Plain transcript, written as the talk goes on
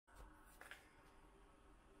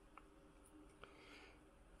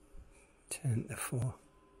10 to 4.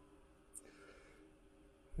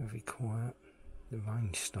 Very quiet. The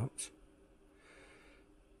rain stopped,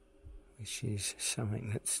 which is something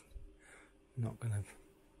that's not going to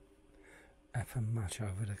happen much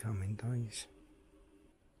over the coming days.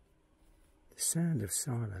 The sound of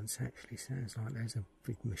silence actually sounds like there's a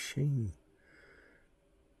big machine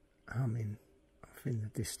humming off in the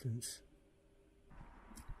distance.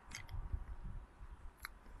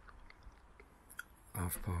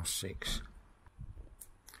 Half past 6.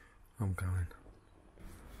 I'm going.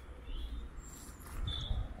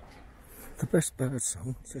 The best bird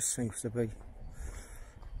song just seems to be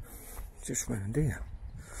just round here,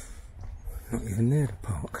 not even near the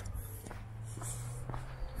park.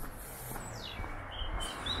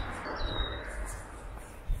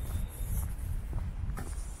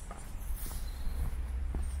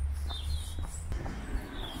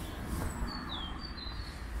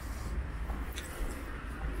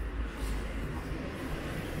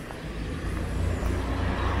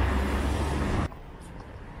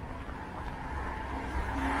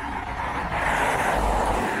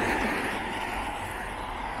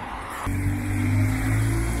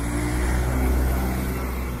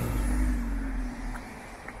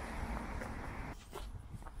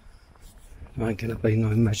 There ain't going to be no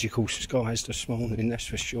magical skies this morning, that's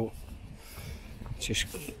for sure. Just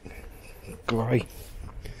grey.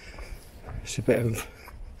 It's a bit of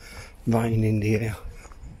rain in the air.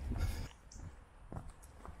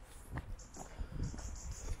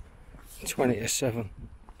 It's 20 to 7.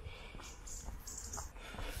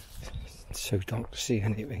 It's too dark to see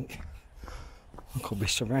anything. I could be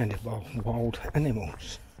surrounded by wild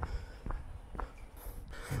animals.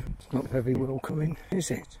 It's not very welcoming,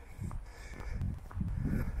 is it?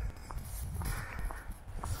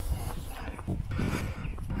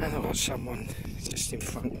 And I've got someone just in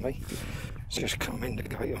front of me. It's just come in the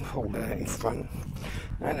gate and pulled out in front,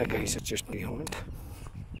 and the geese are just behind.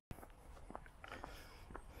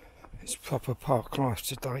 It's proper park life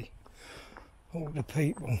today. All the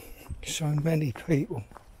people, so many people.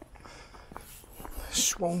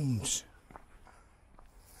 Swarms.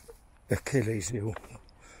 Achilles heel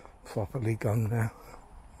properly gone now.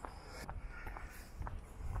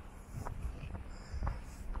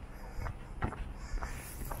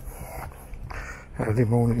 Early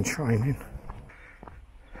morning training.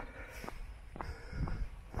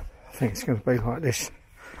 I think it's going to be like this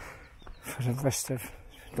for the rest of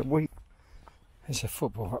the week. There's a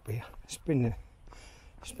football up here. It's been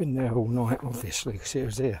there all night, obviously, because it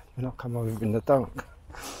was there when I come over in the dark.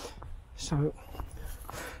 So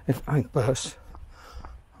if it ain't burst,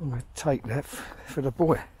 I'm going to take that for the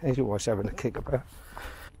boy. He's always having a kick about.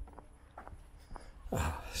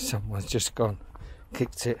 Oh, someone's just gone,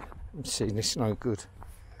 kicked it. I'm seeing it's no good.